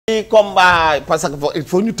combat parce que il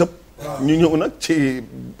faut ñu tëb. ñu ñëw nag ci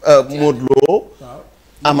Modou Lo.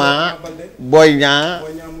 Ama Boy Niang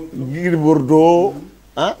Gris Bordeaux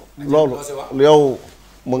loolu yow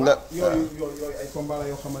mu nga. yooyu ay combat la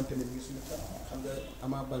yoo xamante ne bii suñu xam nga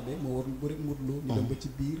Ama Baldé moo waroon bëri Modou Lo. ñu dem ba ci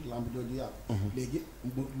biir lamb jooju yàqu. léegi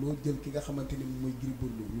Modou Lo jël ki nga xamante ni mooy Gris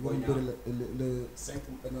Bordeaux ñu waroon bëri le 5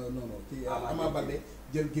 non ci Ama Baldé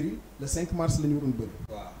jël Gris le 5 mars la ñu waroon bëri.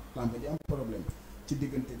 waaw lamb ji am problème ci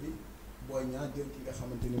diggante bi Boy Niang jël ki nga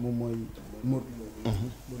xamante ni moom mooy Modou Lo.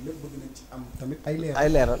 loolu lépp bëgg nañ ci am tamit ay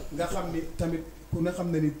leeral. nga xam ni tamit ku ne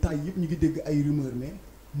xam ne ni temps yëpp ñu ngi dégg ay rumeur ne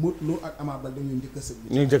Modou Lo ak Ama Baldé ñu njëkk a sëgg.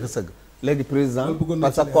 ñu njëkk a sëgg léegi président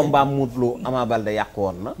parce que combat Modou Lo Ama Baldé yàqu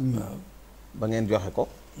woon na. ba ngeen joxe ko.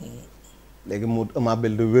 léegi Ama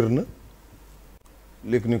Baldé wér na.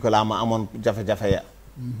 léegi Nicolas ma amoon jafe-jafe ya.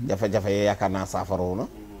 jafe-jafe ya yaakaar naa saafarawu na.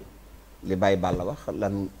 li Baye Balla wax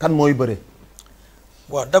lan kan mooy bëre.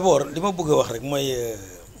 waaw d'abord li ma bëgg a wax rek mooy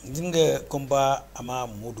gis nga combat Ama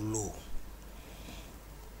Modou Lo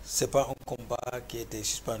c'est pas un combat qui était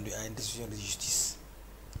suspendu à une décision de justice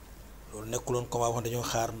loolu nekkuloon combat wax dañoo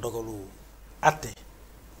xaar ndogalu àtte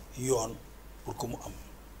yoon pour que mu am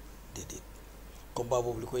déedéet combat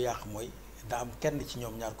boobu li ko yàq mooy daa am kenn ci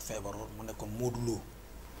ñoom ñaar ko feebaroon mu nekkoon Modou Lo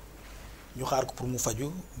ñu xaar ko pour mu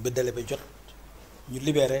faju ba délai ba jot ñu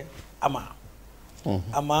libéré Ama.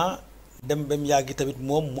 Ama dem ba mu yàgg tamit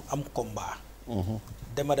moom mu am combat.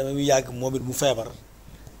 dema mu yàgg moom it mu feebar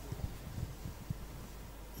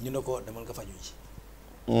ñu ne ko demal nga faju ji.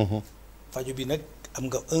 faju bi nag am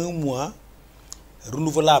nga 1 mois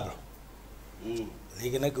renouvelable.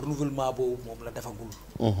 léegi nag renouvellement boobu moom la defagul.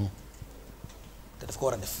 te daf ko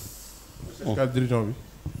war a def. certificat de guérison bi.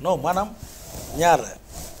 non maanaam ñaar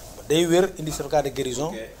day wér indi certificat de guérison.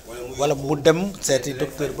 wala mu dem seeti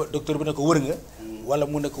docteur bi ne ko wër nga. wala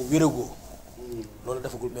mu ne ko wéragoo. loolu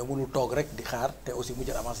defagul mais mënul toog rek di xaar te aussi mu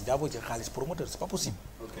jël avance jàppoo ci xaalis promoteur c'est pas possible.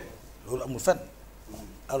 loolu amul fenn.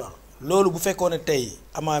 alors loolu bu fekkoon ne tey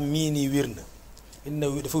Ama mii nii wér na indi na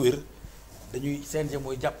dafa wér dañuy CNG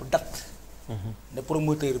mooy jàpp date. ne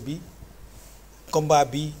promoteur bi combat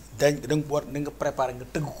bi da nga préparer nga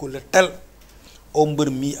tëgg ko le tel au mbër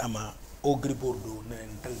mii Ama au Gris Bordeaux ne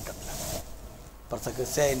leen tel date la parce que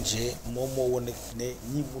CNG moom moo wane ne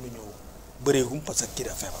ñi mënuñoo bëreegum parce que kii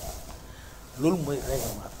da feebar. loolu mooy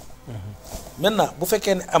règlement. maintenant bu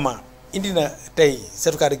fekkee ne Ama indi na tey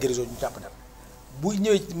certificat de guérison ñu jàpp dal bu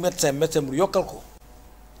ñëwee ci médecin bu yokkal ko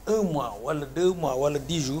 1 mois wala 2 mois wala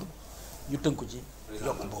 10 jours ñu tënku ci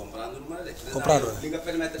yokk boobu. comprendre li nga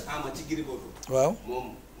permettre Ama ci Gris Bordeaux. waaw moom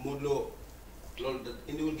Modou Lo loolu da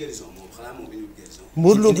indiwul guérison moom xanaa moom indiwul guérison.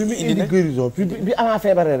 Modou Lo bi mu indi guérison bi Ama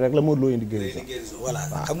feebaree rek la Modou Lo indi guérison. voilà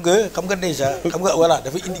xam nga déjà xam nga voilà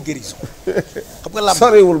dafa indi guérison. xam nga làmb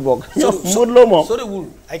soriwul boog. Modou Lo moom soriwul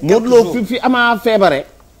ay Modou Lo fi Ama feebaree.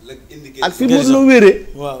 la indi ak fi Modou Lo wéree.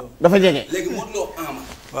 waaw dafa jege. léegi Modou Lo Ama.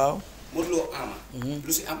 waaw Modou Lo Ama.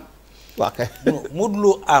 lu si am. waaw kay. Modou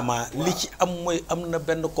Lo Ama li ci am mooy am na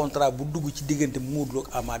benn contrat bu dugg ci diggante Modou Lo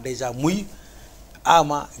Ama déjà muy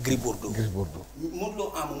Ama Gris Bordeaux. Modou Lo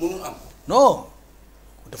Ama mënul am. non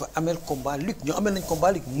dafa ameel combat Luc ñoo ameel nañ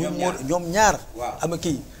combat Luc. ñoom ñaar. waaw ama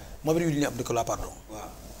kii moom it ñu am di ko la pardon. waaw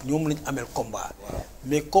ñoom lañu ameel combat.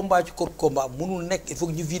 mais combat ci kor combat mënul nekk il faut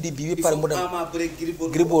que ñu vider bii ba pare mu dem. il faut Ama bëreeg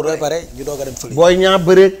Gris Bordeaux pare ñu doog a dem fële. Boy Niang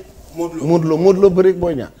bëreeg. Modou Lo bëreeg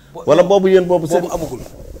Boy Niang. wala boobu yéen boobu seen amagul.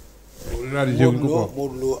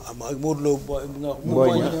 Modou Lo Ama Modou Lo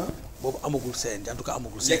Boy Niang boobu amagul CNG en tout cas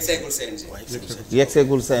amagul.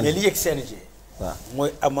 yegseegul CNG. mais li yegg CNG. waaw mooy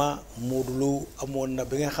Ama Modou Lo amoon na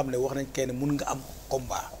bi nga xam ne wax nañ kenn mun nga am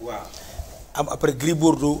combat. waaw am après Gris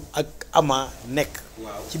Bordeaux ak Ama nekk.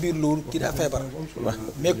 ci biir loolu kii daa feebar.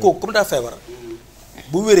 mais kooku comme daa feebar.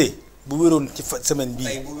 bu wéroon ci semaine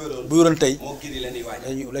bii. bu wéroon tey.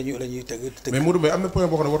 la ñuy teg. mais Modou Mbaye am na point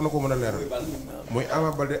boo xam ne war na ko mën a leeral. mooy Ama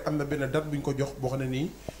Baldé am na benn date bu ñu ko jox boo xam ne nii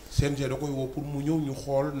CNG da koy woo pour mu ñëw ñu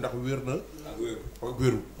xool ndax wér na. ak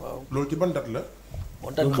wéru. waaw loolu ci ban date la.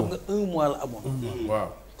 bon date xam nga 1 mois la amoon. waaw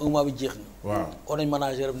 1 mois bi jeex na. waaw on nañ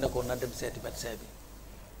manager bi nekkoon na dem seeti médecin bi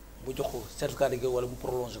bu jox ko certificat de guérison wala mu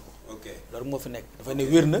prolongé ko. ok loolu moo fi nekk dafay ne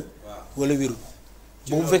wér na. wala wérul.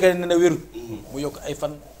 bu fekkee ne wérul. mu yokk ay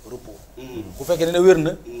fan repos. bu fekkee ne wér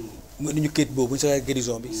na. mu indi ñu kayit boobu bu ñu certificat de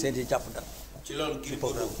guérison bi CNG jàpp date. ci loolu Gris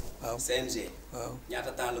Bordeaux waaw CNG. waaw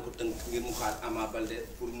ñaata temps la ko tënk ngir mu xaar Ama Baldé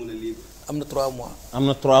pour mun a libre. am na 3 mois. am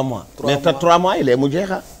na 3 mois. mais te 3 mois yi lee mu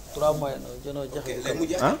jeexa 3 mois non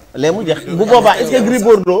jeex ah lee mu jeex bu boobaa est-ce que Gris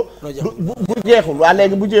Bordeaux bu jeexul waa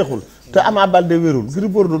léegi bu jeexul te Ama Baldé wérul Gris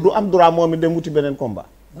Bordeaux du am droit moom it dem wuti beneen combat.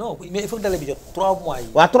 non mais il faut que délai bi jot 3 mois yi.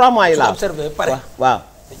 waaw 3 mois yi laa observé pare waaw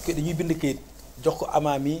dañuy bind kayit jox ko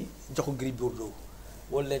Ama mi jox ko Gris Bordeaux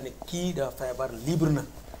wala leen ne kii dafa feebar libre na.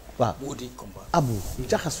 waaw mu uti combat. abu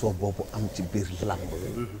jaxasoo boobu am ci biir làmb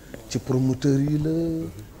ci promoteur yi la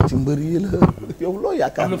ci mbër yi la yow loo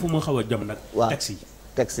yaakaar. am na fu ma xaw a jëm nag. waaw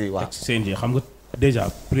taxi waaw. CNG xam nga déjà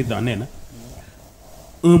président nee na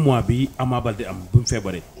 1 mois bi Ama Baldé am bu mu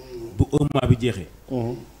feebaree. bu 1 mois bi jeexee.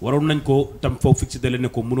 waroon nañ ko tam foofu fixé dale ne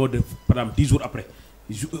ko mënoo def par exemple 10 jours après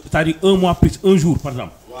c'est-à-dire 1 mois plus 1 jour par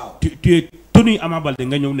exemple. waaw tu es tenu Ama Baldé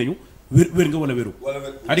nga ñëw nañu wér nga wala wéru.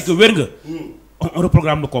 c'est-à-dire que wér nga. on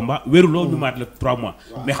reprogramme le combat wéruloo ñu maat la 3 mois.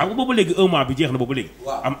 mais xam nga boobu léegi 1 mois bi jeex na boobu léegi.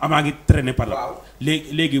 Amaa ngi traîné par là.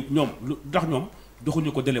 léegi ñoom lu ndax ñoom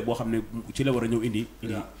joxuñu ko délai boo xam ne ci la war a ñëw indi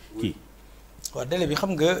kii. waaw délai bi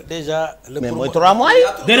xam nga déjà. mais mooy 3 mois yi.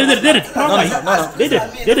 déedéet 3 mois yi.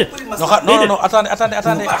 déedéet. non attendez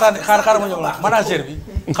xaaral ma ñëw la manager bi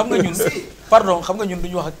xam nga ñun pardon xam nga ñun du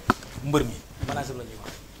ñu wax ak mbër mi manager la ñuy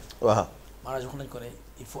wax. waaw. manager wax nañ ko ne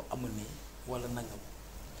il faut am nii wala nangam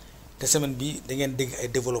te semaine bi da ngeen dégg ay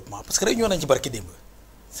développement parce que réunion nañ ci barki démb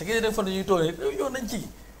ce qui est des fois dañuy toog réunion nañ ci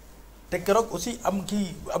te keroog aussi am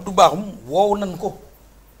kii Abdou Bakhoum woowu nañ ko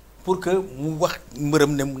pour que mu wax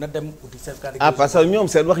mbërëm ne na dem uti certificat de guérison. parce que ñoom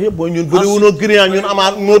seen wax yëpp mooy ñun bëri wunoo Girian ñun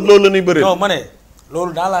Ama Modou loolu la ñuy bëri. non ma ne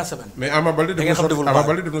loolu dans la semaine. mais Ama Baldé def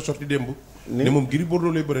na sorti démb. ne moom Gris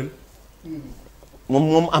Bordeaux lay bëreel.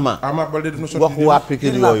 moom Ama Baldé def na sorti wax waa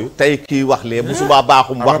Pikine yooyu tey kii wax lee bu subaa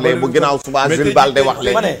Bakhoum wax lee bu ginnaaw subaa Jules Baldé wax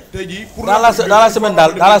lee. ma ne dans la semaine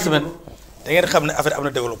daal dans la semaine da ngeen xam ne affaire am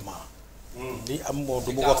na développement. li am moo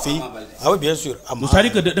du mu wax fii ah oui bien sûr am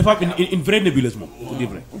c'est-à-dire que dafa am une vraie nébuleuse moom pour dire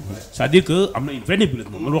vrai c'est-à-dire que am na une vraie nébuleuse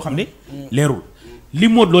moom loo xam ne leerul li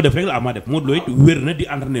Modou Lo def rek la Ama def Modou Lo it wér na di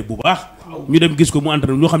entraîné bu baax ñu dem gis ko mu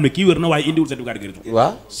entraîné ñoo xam ne kii wér na waaye indiwul certificat de guérison.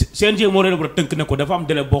 waaw CNG moo leen war a tënk ne ko dafa am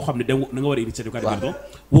délai boo xam ne da nga war a indi certificat de guérison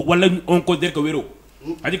wala on considère que wéroo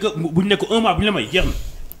c'est-à-dire que bu ñu ne ko 1 mois bu ñu la may jeex na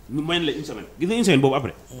ñu may la une semaine gis nga une semaine boobu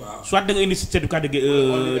après soit da nga indi certificat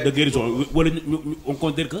de guérison wala on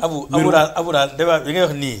considère que abu daal débat bi ngay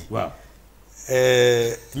wax nii waaw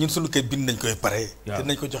ñun suñu kayit bind nañ koy pare te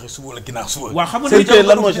nañ ko joxe suba wala ginnaaw suba waaw xam nga seen kayit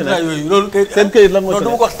lan moo ci nekk yooyu loolu kayit seen kayit lan moo ci non du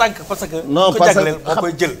ma nekk ko wax tànk parce que non ko parce que jagleel moo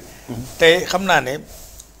koy jël te xam naa ne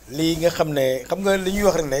lii nga xam ne xam nga li ñuy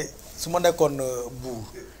wax rek ne su ma nekkoon buur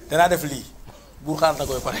danaa def lii buur xaar na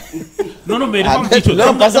koy pare. non mais dafa am quelque chose.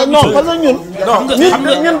 non parce que non parce que ñun.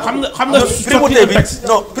 xam nga primauté bi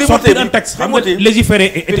non primauté bi un texte xam nga légiférer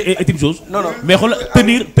est une chose. non mais xool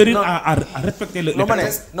tenir à respecter le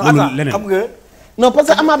texte. non attends xam nga. non parce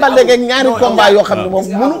que Ama Baldé ak ñaari combat yoo xam ne moom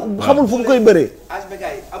mënu xamul fu mu koy bëree. HBK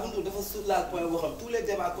Abdou dafa soulever point boo xam tous les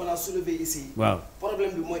débats qu'on a soulevé ici. waaw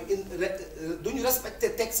problème bi mooy duñu respecter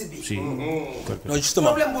texte bi. si non justement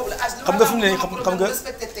problème boobu la xam nga fi mu ne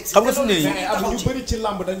xam nga fi mu ne nii. ñu bëri ci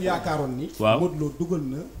làmb dañu yaakaaroon ni. waaw Modou Lo dugal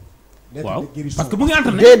na. waaw parce que mu ngi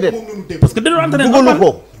entraîné. déedéet parce que da doon entraîné dugalu ko.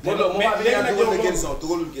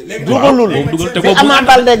 dugalul te bi Ama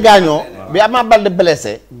Baldé gaañoo. bi Ama Baldé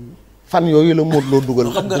blessé. fan yooyu la Modou Lo dugal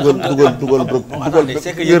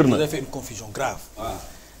c'est que wér vous na. avez fait une confusion grave.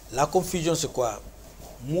 La confusion c'est quoi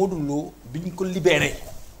Modou Lo bi ñu ko libéré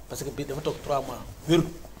parce que bi dafa toog 3 mois wéru.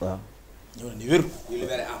 waaw ñëw na ni wéru.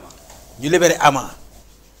 ñu libéré Ama.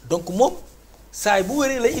 donc moom saa bu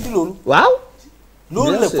wéree lay indi loolu. waaw.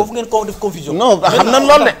 loolu la foofu ngeen ko def confusion. non xam na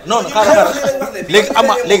loolu de. non xaaral léegi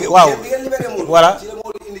Ama léegi waaw. voilà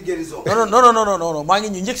non maa ngi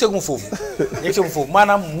ñu njëkk seegu ma foofu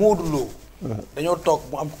maanaam Modou Lo dañoo toog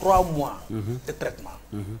mu am 3 mois de traitement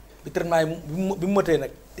bi traitement yi bi mu matee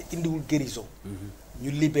nag te indiwul guérison ñu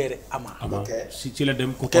libéré Ama ci la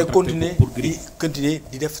dem ko continuer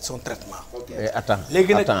di def son traitement. attends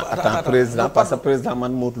léegi nag attends président parce que président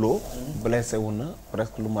man Modou Lo blessé wu na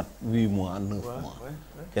presque lu mat 8 mois 9 mois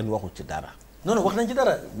kenn waxu ci dara. non wax nañ ci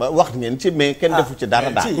dara. ba wax ngeen ci mais kenn defu ci dara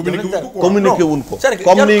daal. communiqué wuñ ko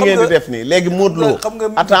comme nii ngeen di def nii léegi Modou Lo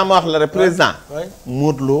attends ma wax la rek président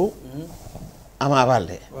Modou Lo Ama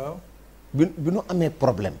Baldé bi nu amee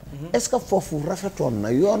problème est-ce que foofu rafetoon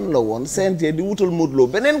na yoon la woon CNG di wutal Modou Lo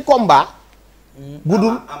beneen combat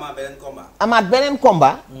budul amaat beneen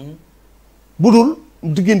combat budul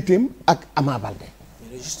digganteem ak Ama Baldé.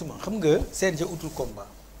 mais justement xam nga CNG utul combat.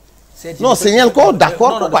 non signal ko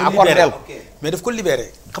d'accord ko accordé ko mais daf ko libéré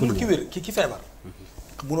xam nga ki wér ki feebar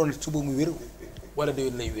munoon suba mu wér wala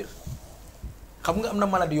déwén lay wér xam nga am na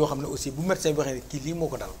maladie yoo xam ne aussi bu médecin bi waxee ne kii lii moo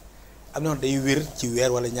ko dal am na day wér ci weer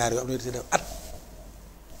wala ñaari am na def at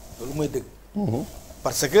loolu mooy dëgg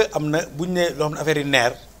parce que am na buñ ne loo xam ne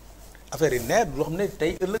affaire yi neer loo xam ne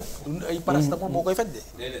tey ëllëg du ay paracétamol moo koy faj de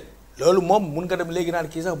loolu moom mun nga dem léegi naan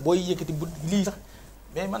kii sax booy yëkkati lii sax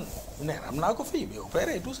mais man neer am naa ko fii mais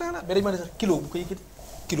opéré tout ça là mais dañu ma ne sax kilo bu ko yëkkati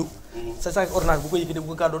kilos. c'est ça ordonnance bu ko yëkkati bu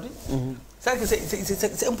ko gàddooti. c'est-à-dire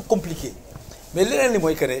que c'est un peu compliqué mais leneen li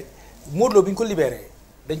mooy que ne Modou Lo bi ñu ko libéré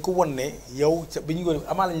dañ ko won ne yow bi ñu ko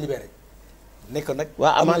Ama lañ libéré nekk nag.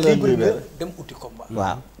 waaw Ama lañ libéré dem uti combat.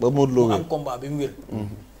 waaw ba Modou Lo mu am combat bi mu wér.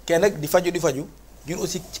 kenn nag di faju ñun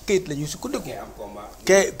aussi ci këyit la ñu sukkandiku.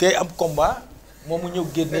 kay am combat moom mu ñëw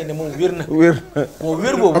génne ne moom wér na. moom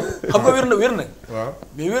wér boobu xam nga wér na. waaw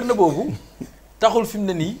mais wér na boobu taxul fi mu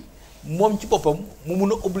ne nii moom ci boppam mu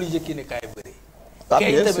mun a obligé kii ne kaay bëri.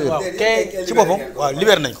 kay tamit waaw kay ci boppam waaw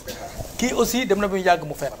libéré nañ ko. kii aussi dem na ba ñu yàgg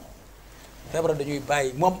mu feebar dañuy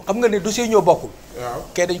bàyyi moom xam nga ne dossier ñoo bokkul. waaw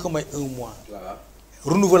kay dañ ko may 1 mois.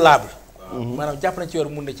 renouvelable. maanaam jàpp na ci yor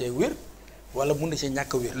mun na cee wér. wala mun na see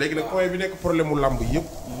ñàkk a wér. léegi nag point bi nekk problème mu làmb yëpp.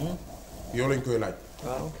 yow lañ koy laaj.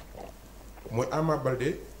 waaw mooy Ama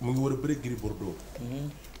Baldé mu ngi war a bëri Gris Bordeaux.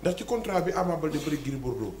 ndax ci contrat bi Ama Baldé bëri Gris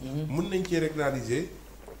Bordeaux. mën nañ cee régulariser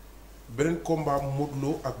beneen combat Modou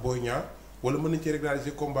Lo ak Boy Niang wala mën nañ cee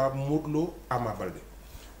régulariser combat Modou Lo Ama Baldé.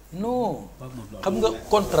 non xam nga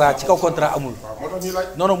contrat ci kaw contrat amul. waaw moo tax ñuy laaj.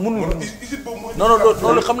 non mënul non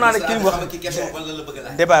loolu xam naa ne kii wax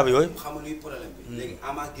débat bi yooyu. xam nga luy problème bi. léegi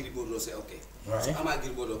Ama Gris Bordeaux c'est ok. waaw su Ama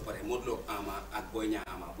Gris Bordeaux pare Modou Lo Ama ak Boy Niang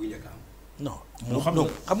Ama buy njëkk am. non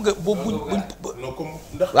xam nga boobu buñ. non comme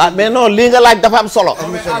ndax. waaw mais non lii nga laaj dafa am solo.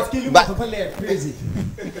 kii li ma dafa leer président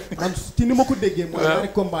man ci ni ma ko déggee. mooy ñaari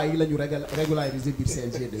combat yi la ñu régulariser biir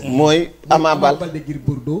CNG. mooy Ama Baldé Gris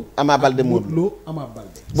Bordeaux. Ama Baldé Modou Lo Ama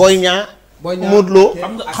Baldé. Boy Niang Modou Lo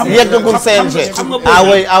yeggagul CNG.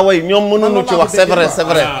 ah oui ñoom mënuñu ci wax c'est vrai.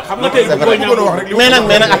 xam nga tey Boy Niang wax rek.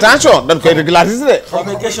 mais nag attention dañ koy régulariser de. xam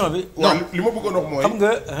nga question bi. waaw li ma bëggoon wax mooy. xam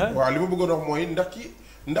nga. waaw li ma bëggoon wax mooy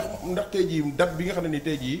ndax tey jii date bi nga xam ne ni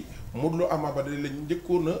tey jii Modou Lo Ama Baldé lañ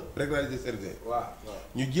njëkkoon a régulariser CNG. waaw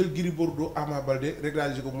ñu jël Gris Bordeaux Ama Baldé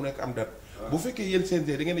régulariser ko mu nekk am date. bu fekkee yéen CNG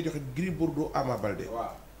da ngeen di joxe Gris Bordeaux Ama Baldé.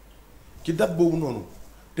 waaw ci date boobu noonu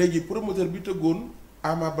tey jii promoteur bi tëggoon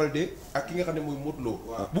Ama Baldé ak ki nga xam ne mooy Modou Lo.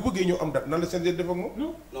 bu bëggee ñëw am date nan la CNG def ak moom.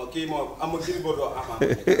 non kii moom am Gris Bordeaux Ama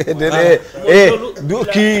Baldé. du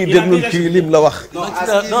kii déglul kii lim la wax.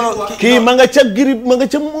 non kii ma nga ca Gris ma nga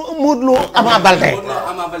ca Modou Lo Ama Baldé.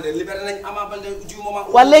 Ama Baldé libéré nañ Ama Baldé du moment.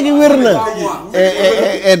 waa léegi wér na.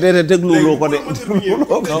 déedéet dégluloo ko de.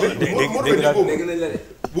 dégg nañ la de.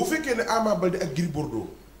 bu fekkee ne Ama Baldé ak Gris Bordeaux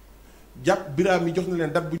jàpp BIRA mi jox na leen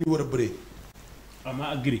date bu ñu war a bëree. Ama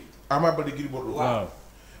ak Gris. Ama Baldé Gris Bordeaux. waaw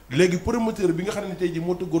léegi promoteur bi nga xam ne tey jii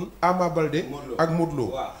moo tëggoon Ama Baldé ak Modou Lo.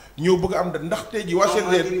 ñëw bëgg a am date ndax tey jii waa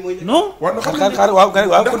CNG. non. waaw xam waaw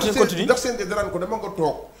continue ndax CNG danaan ko dama nga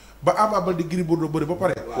toog ba Ama Baldé Gris Bordeaux bëri ba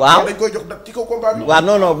pare. waaw dañ koy jox date ci kaw combat bi. waaw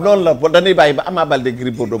non noonu la dañuy bàyyi ba Ama Baldé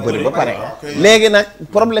Gris Bordeaux bëri ba pare. léegi nag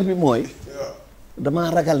problème bi mooy.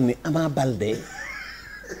 damaa ragal ni Ama Baldé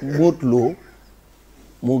Modou Lo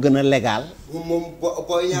moo gën a légal. moom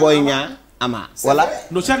Boy Niang Ama wala.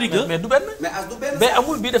 non c'est-à-dire que mais du benn. mais as du benn. mais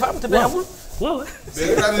amul bii dafa am te mais amul. waaw.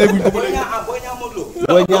 Boy Niang Modou Lo.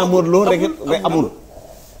 Boy Niang Modou Lo rek amul.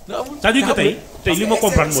 c'est-à-dire que tey li ma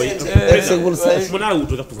comprendre mooy. mën naa la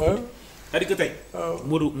wutu sax tuuti. c'est-à-dire que tey.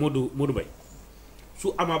 Modou Mbaye su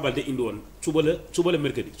Ama Baldé indi woon suba la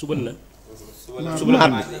mercredi suba la. suba la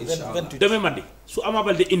mardi demain mardi su Ama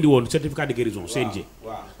Baldé indi woon certificat de guérison CNG.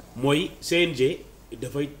 mooy CNG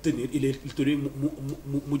dafay tenir il tenir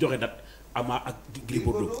mu joxe date Ama ak Gris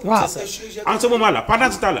Bordeaux. waaw en ce moment là pendant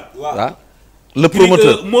ce temps là. waaw le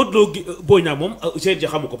promoteur Modou Lo Boy Niang moom CNG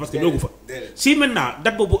xamu ko parce que ñoo gu fa. si maintenant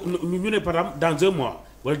date boobu ñu ne par exemple dans 1 mois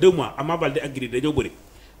wala 2 mois Ama Baldé ak Gris dañoo bëri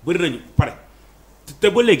nañu pare te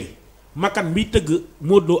ba léegi makan mi tëgg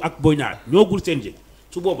Modou Lo ak Boy Niang ñoo gul CNG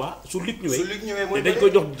su boobaa su lig ñëwee dañ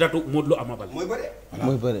koy jox datu Modou Lo Ama Baldé.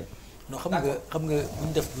 mooy bëre. non xam nga bu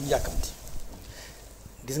ñu def bu ñu yàkkamti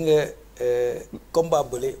gis nga combat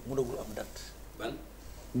bële mënagul am date. ban.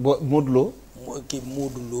 Modou Lo. kii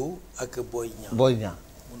Modou Lo ak Boy Niang.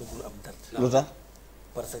 mënagul am date. lu tax.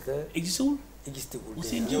 parce que. existé wul.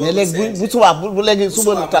 mais léegi bu subaa bu léegi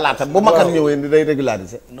suba talaata bu makan ñëwee ni day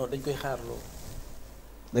régulariser. non dañ koy xaarloo.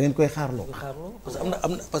 da ngeen koy xaarloo. parce que am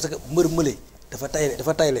na parce que mbër mële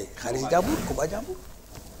dafa tayle xaalis jàmbur combat jàmbur.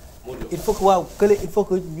 il faut que waaw kële il faut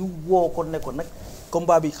que ñu woo ko ne ko nag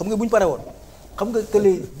combat bi xam nga bu ñu paree woon xam nga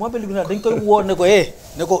kële moo mel ni dañ koy woo ne ko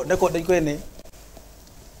ne ko dañ koy ne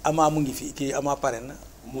Ama mu ngi fii kii Ama pare na.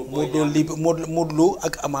 Modou Lo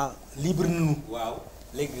ak Ama libre nañu. waaw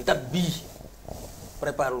léegi date bii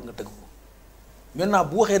préparé wul nga tëgg ko maintenant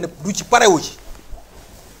bu waxee ne du ci parewu ci.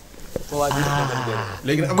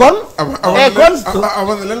 léegi nag kon.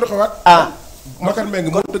 avant na leen lu xawaat. Makan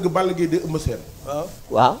Mbengue moo tëgg Balla Gaye 2 Eumeu Sène.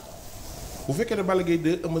 waaw. bu fekkee ne Balla Gaye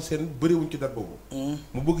 2 Eumeu Sène bëriwuñ ci date boobu.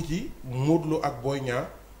 mu bëgg ci Modou Lo ak Boy Niang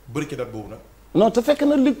bëri ci date boobu nag. non te fekk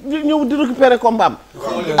na li ñëw di récupérer combat am.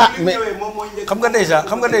 mais xam nga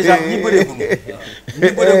déjà ñi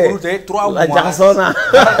bëreegul te 3 mois jaxasoo naa.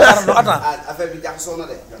 affaire bi jaxasoo na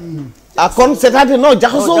de. kon c'est-à-dire non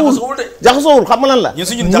jaxasoowul xam nga lan la. ñun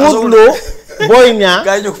suñu jaxasoowul Modou Lo Boy Niang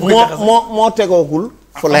moo tegoogul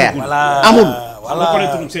fu leer. amul.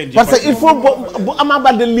 parce que il faut bu Ama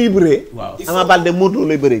Baldé libre. Ama Baldé Modou Lo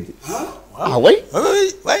lay bëree ji. oui.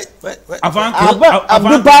 Avant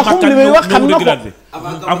que baaxum li muy wax xam na ko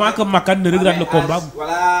avant que Makan ne regrette le combat.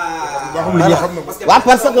 waaw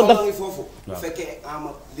parce que daf foofu. bu fekkee Ama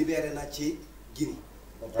libéré na ci Gris.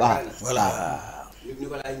 voilà. Luc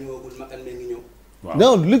Nicolaï ñëwagul Makan mee ngi ñëw.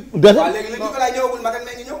 non Luc dara. waaw léegi Luc Nicolaï ñëwagul Makan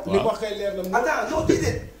mee ngi ñëw. li wax kay leer na. attends non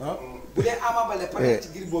déedéet. bu dee Ama Baldé pare ci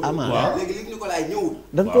Gris boobu. léegi Luc Nicolaï ñëwul.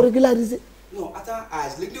 dañ ko régulariser. non attends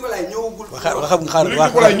Luc Nicolaï ñëwagul. xaar Luc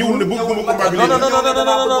Nicolaï ñëwul ne bëgguma combat bi. non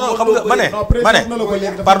xam nga ma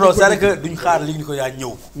ne pardon c'est que duñ xaar Luc Nicolaï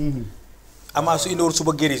ñëw. Ama su indiwoon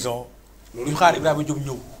suba guérison duñ xaar Ibrahima Diop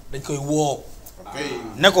ñëw dañ koy woo.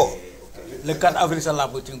 ne ko le 4 avril sa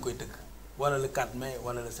làmb ci nga koy tëgg wala le 4 mai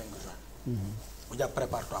wala le 5 juin. bu jàpp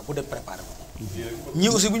prépare-toi bu dem préparé ko. ñii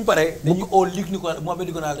aussi bu ñu paree dañu oo Luc Nicolaï moo amee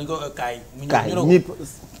Nicolaï dañu ko kaay. ñu ne ko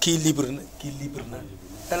kii libre na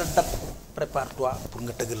tel date prépare-toi pour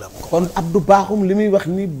nga tëgg la kon Abdou Bakhoum li muy wax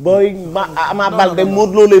ni booy Ama Baldé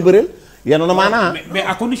Modou Lo lay bëreel yéen a maanaa. mais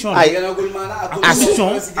à condition.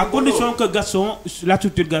 à condition que Gaston la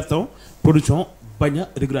structure Gaston production bañ a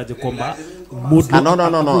régulariser combat. Modou Lo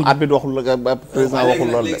non arbitre waxul la président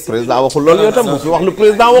waxul lool de président waxul lool yow tam bu fi wax lu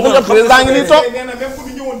président waxul la président ngi nii toog. nee na même bu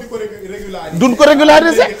ñu ñëwoon di ko régulariser. duñ ko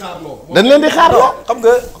régulariser. dañ leen di xaarloo. xam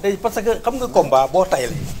nga day parce que xam nga combat boo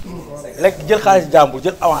tayal lekk jël xaalis jàmbur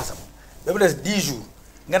jël avance am ba mu des 10 jours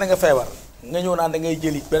nga ne nga feebar nga ñëw naan da ngay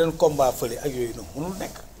jëli beneen combat fële ak yooyu noonu mënul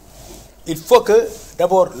nekk. il faut que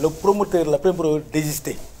d'abord le promoteur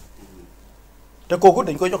désister te kooku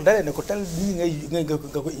dañ koy jox dara ne ko tel nii nga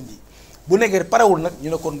ko indi bu nekkee parewul nag ñu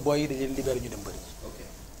ne kon booy yi dañu leen libéré ñu dem bëri.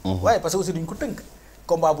 waaye parce que aussi duñ ko tënk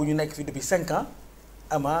combat bu ñu nekk fii depuis 5 ans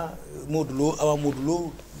Ama Modou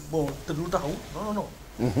Lo bon te du taxaw non.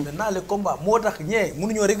 maintenant les combats moo tax ñee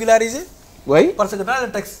mënuñoo régulariser. oui parce que dans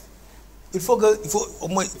le texte il faut au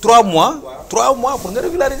moins 3 mois. 3 mois pour nga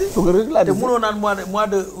régulariser. te mënoo naan mois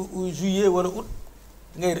de juillet wala août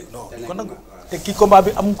ngay non kon nag te kii combat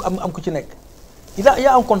bi am ku ci nekk. il y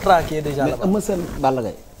a un contrat qui est déjà là-bas. mais Eumeu Sène Balla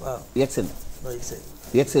Gaye. waaw yegsi na. non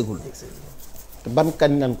yegseegul. te ban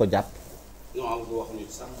kañ nañ ko jàpp. non waxuñu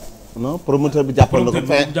sax. non promoteur bi jàppoon na ko.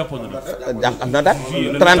 jàppoon na date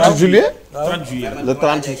 30 juillet. 30 juillet le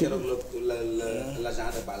 30 juillet. l'agent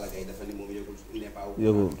de Balla Gaye dafa ni moom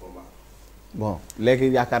yëgul bon léegi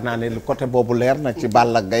yaakaar naa ne côté boobu leer na ci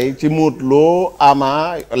Balla Gaye ci Modou Lo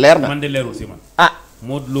Ama leer na. man de leerul si man.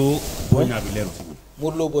 Modou Lo Boy Niang bi leerul si man.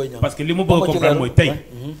 Modou Lo Boy Niang parce que li ma bëgg a comprendre mooy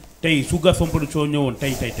tey su Gaston production ñëwoon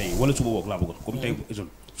tey wala suba woog laa bëggoon comme tey jeune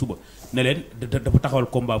suba ne leen dafa taxawal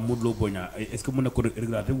combat Modou Lo Boy Niang est-ce que mën na ko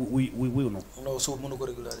régulariser oui ou non. non suba mën na ko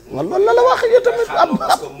régulariser. wala loolu la wax yow tamit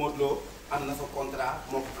parce que Modou Lo am na fa contrat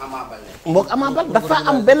moom Ama Baldé. moom Ama Baldé dafa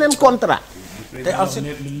am beneen contrat. te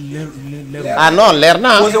ensuite non leer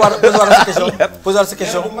naa. poser sa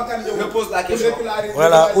question.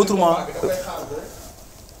 voilà autrement.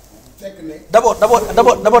 d'abord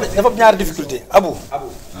dafa am ñaari difficulté Abou.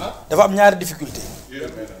 dafa am ñaari difficulté.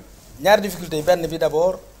 ñaari difficulté yi benn bi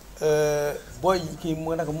d'abord booy kii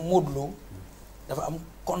mu nag Modou Lo dafa am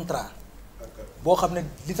contrat boo xam ne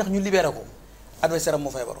li tax ñu libéré ko adversaire am moo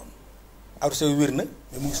feebaroon adversaire wér na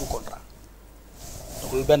mais mu ngi sous contrat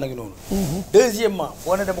donc lu benn ngi noonu. deuxièmement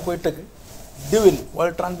boo ne dama koy tëgg déwén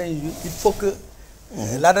wala 31 juillet il faut que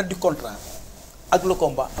la date du contrat ak le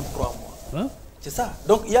combat am 3 mois. c'est ça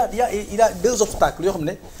donc il y a 2 obstacles yoo xam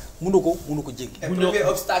ne mënu ko jéggi. premier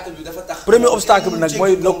obstacle bi dafa tax. premier obstacle bi nag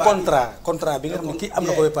mooy le contrat bi nga xam ne kii am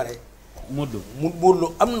na ko ba pare. Modou Lo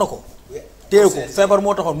am na ko. téye ko feebar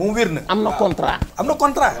moo taxoon moom wér na. am na contrat.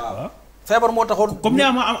 feebar moo taxoon. comme ni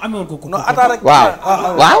Ama amoon ko. non attends rek.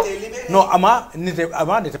 waaw. non Ama n'était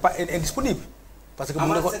pas indisponible. parce que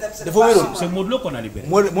mu ne ko dafa wéroon. c'est Modou Lo qu'on a libéré.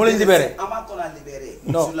 moo lañ libéré. Ama qu'on a libéré.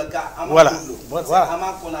 non sur le cas Ama voilà voilà voilà. Ama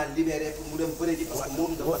qu'on a libéré pour mu dem bëre ji parce que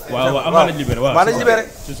moom dafa. waaw Ama lañ libéré waaw. Ama lañ libéré.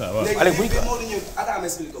 c'est ça waaw. allez buñ ko léegi Modou ñëw attends ma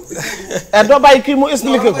expliqué ko. doo bàyyi kii mu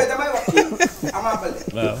expliqué ko. damay wax kii Ama Baldé.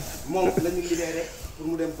 waaw moom la ñu libéré pour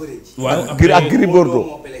mu dem bëre ji. waaw ak Gris Bordeaux.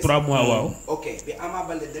 3 mois waaw. ok bi Ama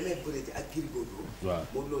Baldé demee bëre ji ak Gris Bordeaux. waaw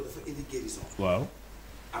Modou Lo dafa indi guérison. waaw.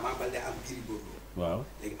 Ama Baldé am Gris Bordeaux. waaw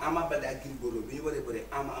léegi Ama Baldé ak Gris Bordeaux bi ñu waree bëree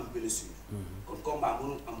Ama am blessure. kon combat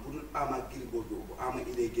mënul am bu dul Ama ak Gris Bordeaux bu Ama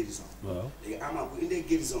indee guérison. waaw léegi Ama bu indee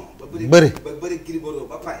guérison. ba bëri Gris Bordeaux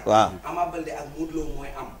ba pare. waaw Ama Baldé ak Modou Lo mooy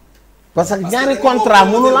am. parce que ñaari contrat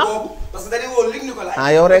mënul am. parce que dañuy woo Luc Nicolaï.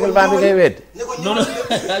 ah yow règlement bi ngay wéet. non non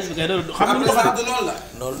xam nga noonu la.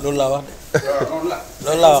 loolu laa wax de. noonu la.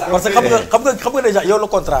 loolu laa wax parce que xam nga déjà yow le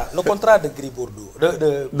contrat de Gris Bordeaux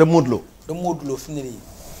de Modou Lo. de Modou Lo fi mu ne nii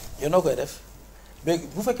yow noo koy def mais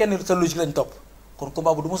bu fekkee ne sa logique lañ topp kon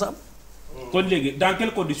combat bu du mos a am. kon léegi dans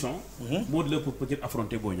quelles conditions. Modou Lo pour peut-être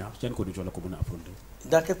affronter Boy Niang seen condition la ko mën a affronter.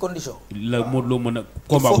 dans quelles conditions. la Modou Lo mën a.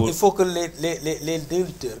 combat boobu il faut que les deux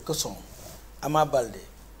lutteurs que sont Ama Baldé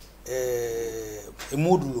et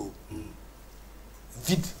Modou Lo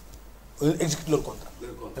vide exécute leur contrat.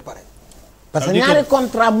 c'est pareil. parce que ñaari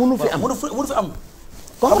contrat mënu fi am. mënu fi am.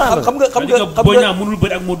 comprendre xam nga Boy Niang mënul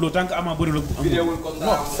bëri ak Modou Lo tant que Ama bëri la.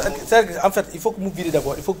 non c'est en fait il faut que mu vide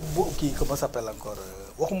d'abord il faut que bu kii comment ça s'appelle encore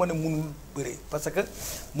waxuma ne mënul bëri parce que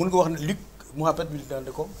mën nga wax ne Luc Mouhamed bi daan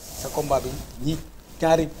ko sa combat bi ñi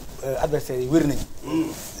ñaari adversaires yi wér nañu.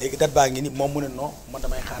 léegi date baa ngi ni moom mu ne non man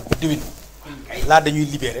damay xaar ba déwén. laa dañuy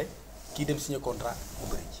libéré kii dem signé contrat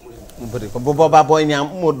mu bëri ko bu boobaa Boy Niang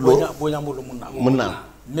Modou Lo. Boy Niang Modou Lo mun na am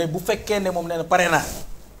mais bu fekkee ne moom nee na pare naa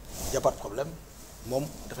y a pas de problème moom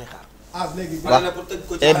dafay xaar. léegi.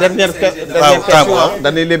 et dernière question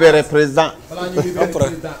dañuy libérer président. balaa ñuy libérer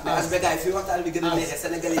président mais fii waxtaan bi gën a neexee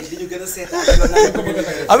Sénégalais yi di ñu gën a seetaan.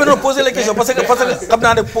 ah mais non poser les questions parce que xam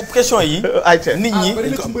naa ne question yi. nit ñi bëri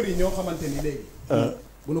na ci mbër yi ñoo xamante ni léegi.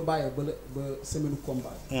 bu ñu bàyyee ba semaine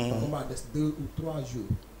combat. combat des 2 ou 3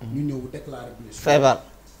 jours. ñu ñëw déclarer blessure. feebar.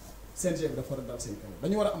 CNG bi dafa war a dal seen kaw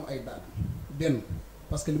dañu war a am ay daan benn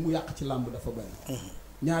parce que li mu yàq ci làmb dafa bari.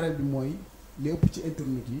 ñaareel bi mooy li ëpp ci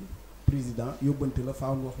internet yi président yóbbante la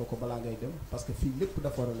faaw ñu wax la ko balaa ngay dem parce que fii lépp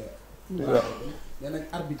dafa war a leer. waaw mais nag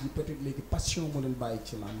arbitre yi peut-être léegi passion moo leen bàyyi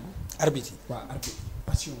ci làmb. arbitre yi waaw arbitre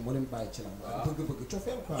passion moo leen bàyyi ci làmb. waaw bëgg-bëgg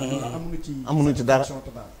cofeel quoi. amuñu ci dara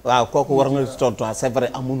waaw kooku war nga ci tontu c'est vrai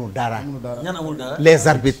amuñu dara. ñan amul dara. les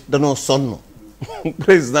arbitres danoo sonn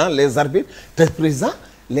président les arbitres te président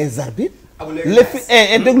les arbitres. li fi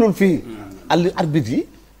déglul fii. arbitre yi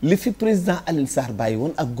li fi président Alioune Sarr bàyyi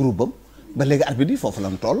woon ak groupe am ba léegi arbitre yi foofu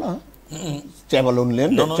lañ toll ah. ceebaloon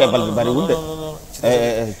leen de ceebal bi bariwul de.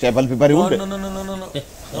 ceebal bi bariwul de.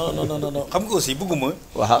 non xam nga aussi bëgguma.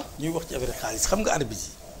 waaw ñuy wax ci affaire xaalis xam nga arbitre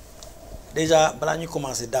yi déjà balaa ñuy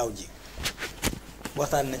commencer daaw ji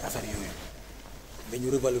waxtaan nañ affaire yooyu mais ñu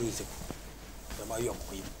revaloriser ko dama yokk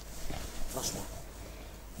ko yëpp franchement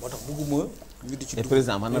moo tax bëgguma ñu di ci dugg.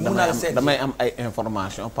 président man damay am ay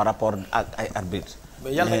information par rapport ak ay arbitres.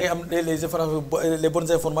 mais yàlla ngay am les informations les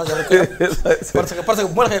bonnes informations la koy am parce que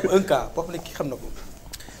bu ma la waxee un cas bopp ne ki xam na ko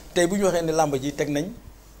tey bu ñu waxee ne làmb ji teg nañ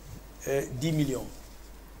 10 millions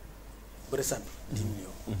bëri sànni 10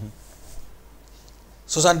 millions.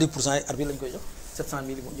 70% yi arbitre lañ koy jox 700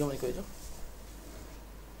 000 ñoom lañ koy jox.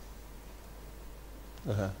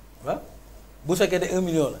 waaw bu fekkee ne 1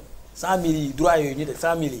 million la 100 000 yi droit yooyu ñu def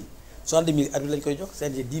 100 000 yi 70 000 arbitre lañ koy jox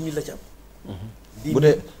CNG 10 000 la ci am. 10 000 bu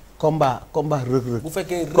dee combat rëg-rëg. bu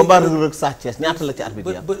fekkee combat rëg-rëg Sa Thiès ñaata la ci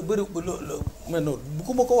arbitre yi am. bëri mais non bu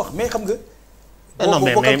ko ma ko wax mais xam nga. non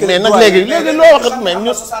mais nag léegi loo wax ak mais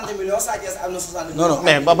ñu. 60 millions Sa Thiès am na 60 millions. non non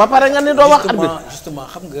mais ba pare nga ne doo wax arbitre. justement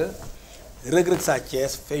xam nga rëg-rëg Sa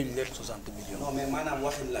Thiès fayuñu leen 60 millions. non mais maanaam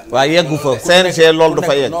waxin la. waaw yeggu fa CNG loolu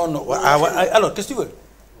dafa yegg. non non alors qu'est-ce que tu veux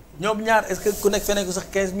ñoom ñaar est-ce que ku nekk feneen ko sax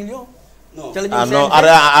 15 millions. non ca la non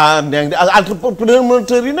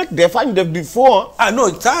entrepreneur yi nag des fois ñu def du faux ah non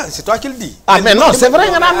ça c'est toi qui le dis. ah mais non c'est vrai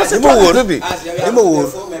nga naan ma c'est toi qui le dis. li ma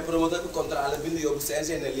wóor mais promoteur bi contrat la bind yóbbu CNG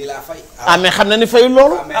ne lii laa fay. ah mais xam na ni fayul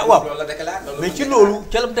loolu. ah waaw loolu la déclaré mais ci loolu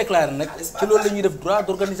ca la mu déclaré nag ci loolu la ñuy def droit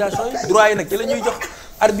d'organisation yi droit yi nag ci la ñuy jox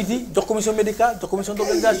arbitre yi jox commission médicale jox commission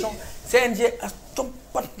d'organisation CNG ak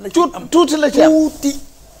compat la ci am tuuti la ci am tuuti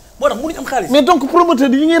moo tax mënuñu am xaalis. mais donc promoteur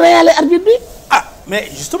yi ñu ngi réyalee arbitre bi. ah mais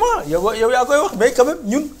justement yow yaa koy wax mais quand même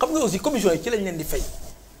ñun xam nga aussi commission yi ci lañ leen di fay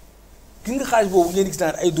gis nga xaalis boobu ngeen gis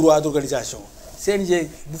naan ay droits d'organisation CNG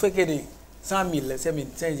bu fekkee ne 100 000 la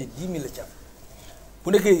CNG 10 000 la ci am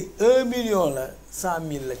bu nekkee 1 million la 100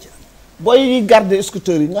 000 la ci am. booy yi garder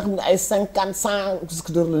scooters yi nga xam ne ay 50 100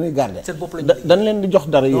 scooters la ñuy garder. seen bopp lañ dañ leen di jox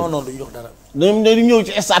dara yéen. non duñu jox dara. dañu leen di ñëw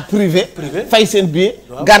ci stade privé. fay seen billet.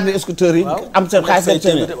 waaw garder scooters yi. am seen xaalis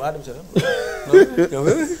seen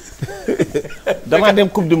damaa dem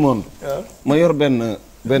coupe du monde. ma yor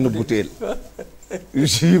benn bouteille.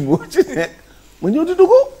 jus boo ci ne ma ñëw di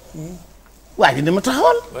dugg. waa ji ni ma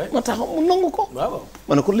taxawal. ma taxaw mu nangu ko. waaw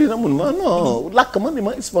ma ne ko lii na mun ma non làkk ma ni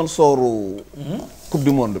ma sponsoru coupe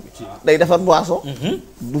du monde bi. day defar boisson.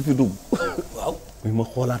 du fi dugg. waaw. mais ma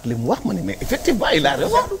xoolaat li mu wax ma ne mais effectivement il a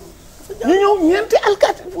raison. ñu ñëw ñeenti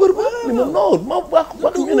alkaati wër ba ni ma non ma wax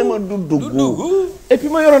ñu ne ma du dugg. et puis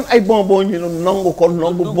ma yoroon ay bonbon ñu ne nangu ko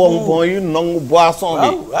nangu bonbon yi nangu boisson bi.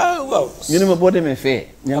 waaw waaw. ñu ne ma boo demee fee.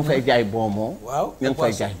 ña ngi fay jaay bonbon. waaw ña ngi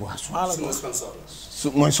fay jaay boisson. sunu sponsor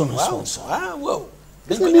la. mooy sunu sponsor. waaw waaw.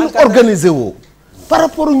 dañ ko ni organisé woo. par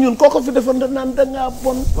rapport ak ñun kooko fi defoon da naan da ngaa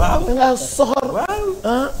bon. waaw da ngaa soxor. waaw.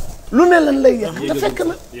 ah lu ne lan lay yàq te fekk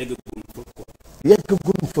na.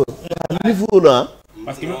 yeggagun fa. niveau la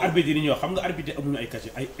parce que même arbitre yi ñoo xam nga arbitre amuñu ay cachet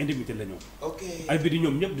ay indemnité la ñoo. ok arbitre yi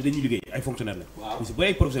ñoom ñëpp dañuy liggéey ay fonctionnaire la. waaw ñu si bëri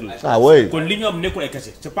ay professionnel la. ah oui. kon li ñu am nekkul ay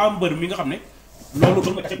cachet c'est pas mbër mi nga xam ne. loolu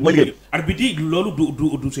loolu mooy cachet. mooy liggéey arbitre yi loolu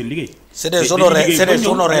du seen liggéey. c'est des honoraires c'est des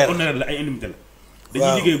honoraires. ay honoraires la ay indemnité la.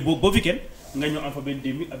 dañuy liggéey ba week-end nga ñëw am fa benn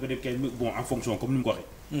 10 000 ak benn 15 000 bon en fonction comme ni mu ko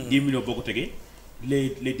waxee. 10 millions boo ko tegee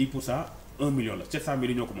les 10% 1 million la 700 000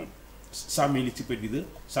 yi ñoo ko moom 100 000 yi superviseur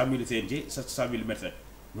 100 000 yi CNG 100 000 médecin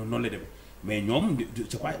noonu lay demee mais ñoom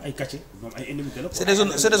c'est pas ay cachet ñoom ay indemnité la. c'est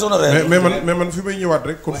des honoraires. mais man fi may ñëwaat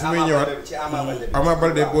rek kon fi may ñëwaat. ci Ama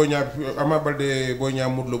Baldé Boy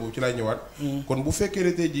Niang Modou Lô boobu ci laay ñëwaat. kon bu fekkee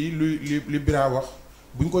ne tey jii li Bira wax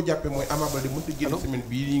bu ñu ko jàppee mooy Ama Baldé mënut a génn semaine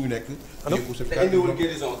bii ñu nekk. allo te indiwul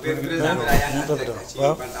guérison président bi yaa ngi direct ci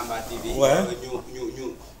Bantamba TV. waaw ñu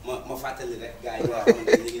ma fàttali rek gars yi nga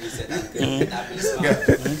xamante ni ñu ngi seetaan kër établissement.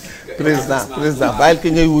 président bàyyil ki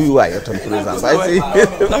ngay wuyu waaye tam président bàyyi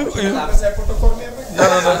non.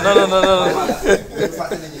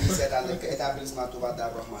 fàttali ñu ngi seetaan rek établissement Touba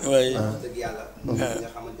Darou Rahman. oui dëgg yàlla. nga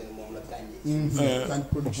xamante ni moom la gàññi. Kañ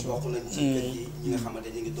production. bokk nañ ci kër gi ñi nga xamante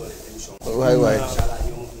ni ñu ngi dooleel émission. waay waay. incha allah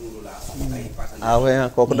ñoom ak Nourou laa am ay partenaires. ah oui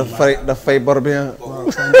kooku daf fay bor bi lu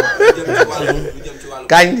jëm ci wàllu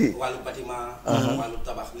Kañ gi. wàllu bâtiment. wàllu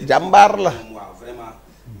tabax. jàmbaar la. waaw vraiment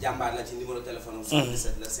jàmbaar la ci numéro téléphone am.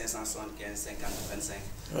 77 la 575 50 25.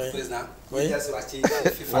 président. oui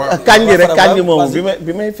Kanji rek Kanji moomu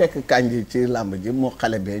bi may fekk Kanji ci làmb ji moo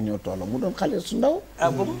xale bee ñoo tolloo mu doon xale su ndaw.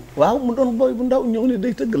 ah boobu. waaw mu doon boy bu ndaw ñëw ne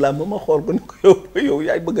day tëgg làmb ma xool ko ni ko yow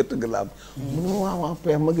yaay bëgg a tëgg làmb. mu ne ma waaw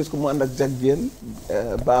père ma gis ko mu ànd ak Jacques Diène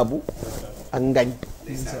Babou ak Ngañ.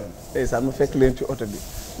 ndeysaan ma fekk leen ci oto bi.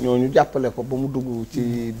 ñooñu jàppale ko ba mu dugg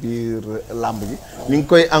ci biir làmb ji ñu ngi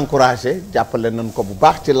koy encouragé jàppale nañ ko bu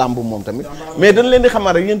baax ci làmb moom tamit mais dañ leen di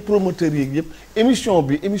xamal rek yéen promoteurs yi yëpp émission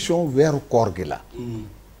bi émission weeru koor gi la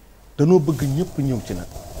danoo bëgg ñëpp ñëw ci nag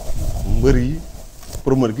mbër yi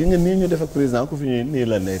promoteur gi nga nii ñu def ak président ku fi ñuy nii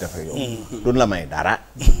la lay defee yow duñ la may dara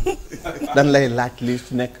dañ lay laaj li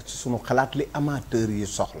nekk ci sunu xalaat li amateurs yi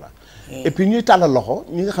soxla et puis ñuy tàllal loxo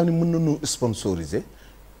ñi nga xam ne mën nañu sponsoriser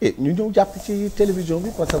ñu ñëw jàpp ci télévision bi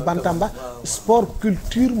parce que Bantamba sport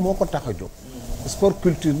culture moo ko tax a jóg sport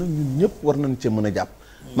culture nag ñun ñëpp war nañ cee mën a jàpp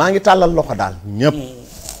maa ngi tàllal loxo daal ñëpp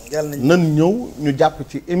nan ñëw ñu jàpp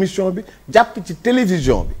ci émission bi jàpp ci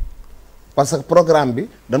télévision bi parce que programme bi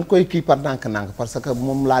dañ koy kii par ndànk-ndànk parce que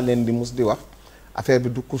moom laa leen di mus di wax affaire bi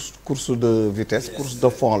du course de vitesse course de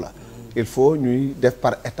fond la il faut ñuy def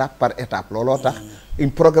par étape looloo tax une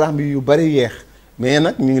programme bi yu bari yeex mais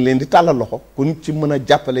nag ñu ngi leen di tàllal loxo ku ci mën a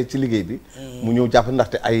jàppale ci liggéey bi mu ñëw jàpp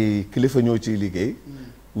ndaxte ay kilifa ñoo ciy liggéey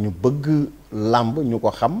ñu bëgg làmb ñu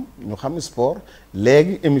ko xam ñu xam sport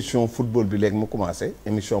léegi émission football bi léegi mu commencé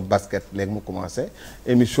émission basket léegi mu commencé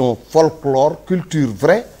émission folklore culture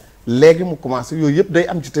vrai léegi mu commencé yooyu yëpp day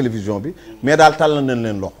am ci télévision bi mais daal tàllal nañ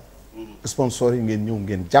leen loxo sponsor yi ngeen ñëw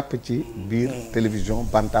ngeen jàpp ci biir télévision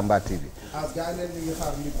Bantamba TV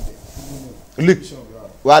Luc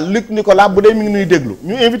waaw Luc Nicolas bu dee mi ngi nuy déglu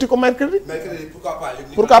ñu invité ko mercredi.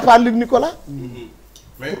 pourquoi pas Luc Nicolas.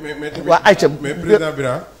 mais waa Aïcha mais président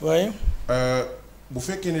Bira. oui. bu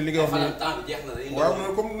fekkee ne li nga wax nii. waaw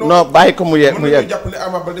comme non bàyyi ko mu yegg mën nañu jàpp ne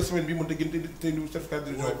Ama Baldé semaine bi mënut a génn te indiwul certificat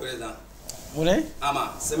de guérison. président. mu ne.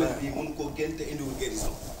 Ama semaine bi mën koo génn te indiwul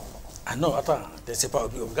guérison. ah non attends te c'est pas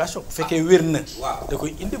obligation bu fekkee wér na. waaw da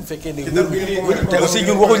koy indi bu fekkee ne wér te aussi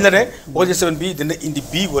ñun waxuñ la ne waxuñ semaine bii dina indi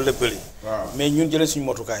bii wala bële. mais ñun jëlee suñu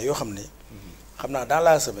motukaay yoo xam ne xam naa dans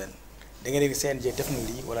la semaine da nga ne CNG def na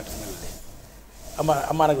lii wala def na la lee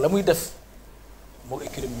amaa nag la muy def moo ko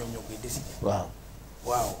écurie ñoom ñoo koy décider.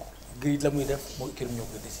 waaw gris la muy def moo ko écurie ñoo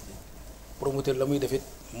koy décider promoteur la muy def it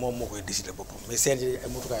moom moo koy décider boppam mais CNG ay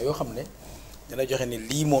motukaay yoo xam ne dana joxe ne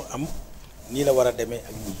lii moo am nii la war a demee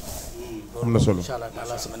ak nii. am na solo incha allah dans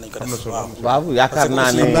la semaine nañu ko am na def solo waaw. waaw yaakaar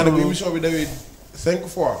naa ne bu émission bi dawee 5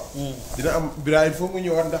 fois. dina am BIRA il faut mu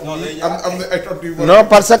ñëwaat ndax. am na ay tontu yu. non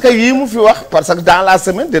parce que yii mu fi wax parce que dans la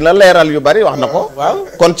semaine dina leeral yu bari wax na ko. waaw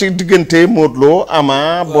kon ci diggante Modou Lo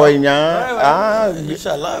Ama Boy Niang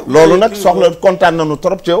inchallah loolu nag soxla kontaan nañu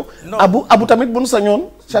trop ci yow. abu tamit bu nu sañoon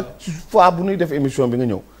chaque fois bu nuy def émission bi nga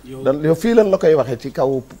ñëw. yow fii lan la koy waxee ci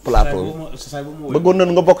kaw plateau bi. bëggoon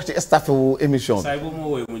nañu nga bokk ci staff wu émission bi. saa boobu ma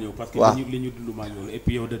wooyee ma ñëw parce que li ñu dund maa ngi et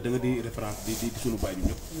puis yow da nga di référence di sunu baay ñu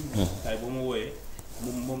ñëpp. saa boobu ma wooyee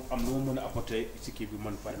moom am lu ma mën a apporter ci kii bi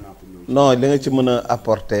man pare naa pour ñëw. non li nga ci mën a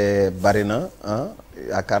apporter bari na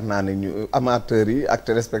yaakaar naa ne ñu amateurs yi ak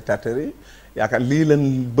téléspectateurs yi yaakaar lii leen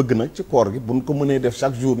bëgg nag ci koor gi buñ ko mënee def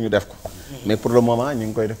chaque jour ñu def ko. mais pour le moment ñu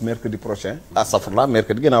ngi koy def mercredi prochain. astafurlah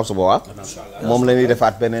mercredi ginnaaw suba waa. moom la ñuy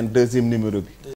defaat beneen deuxième numéro bi.